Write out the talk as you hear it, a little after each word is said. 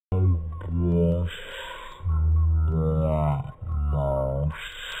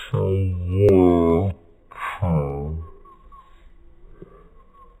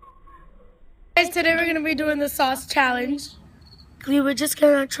today we're gonna be doing the sauce challenge. We were just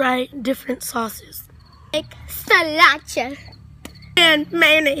gonna try different sauces. Like sriracha. And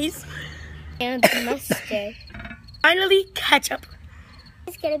mayonnaise. And mustard. Finally, ketchup.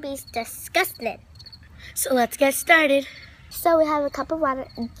 It's gonna be disgusting. So let's get started. So we have a cup of water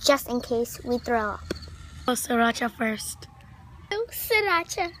just in case we throw up. Oh, sriracha first. Oh,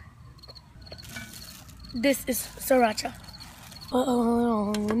 sriracha. This is sriracha.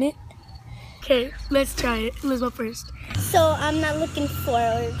 Okay, let's try it. Let's go first. So I'm not looking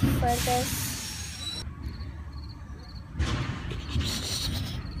forward for this.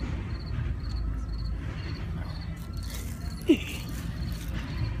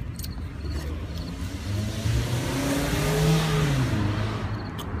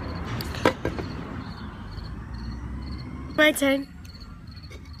 My turn.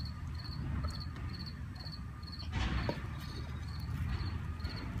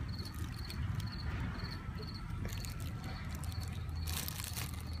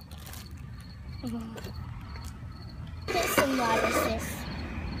 Get some water, sis.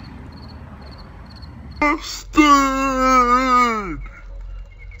 Mustard!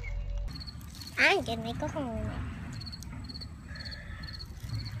 I'm gonna make a hole in it.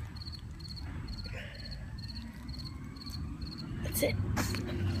 That's it.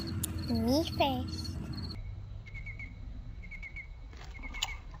 Me first.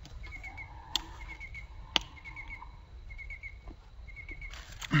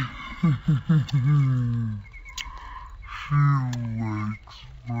 She likes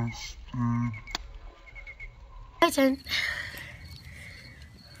mustard. My turn.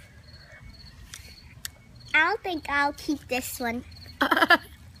 I don't think I'll keep this one. I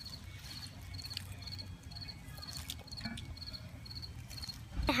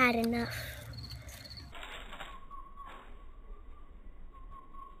had enough.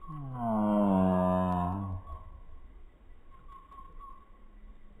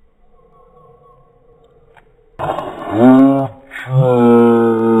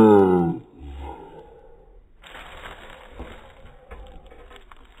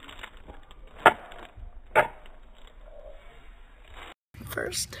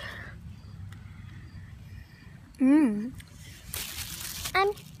 First.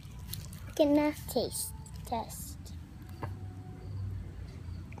 I'm gonna taste test.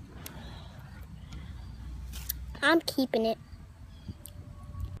 I'm keeping it.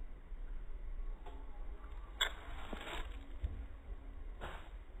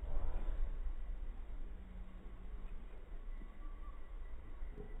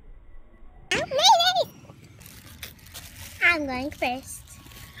 I'm going first.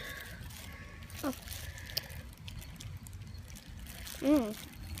 Oh.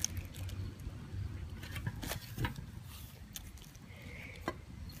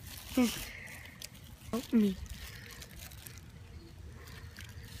 Me.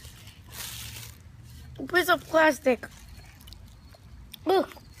 A piece of plastic. Ugh.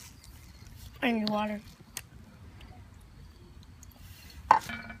 I need water. That's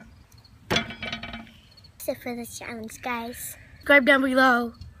it for this challenge, guys. Subscribe down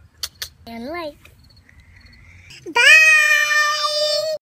below. And like. Bye!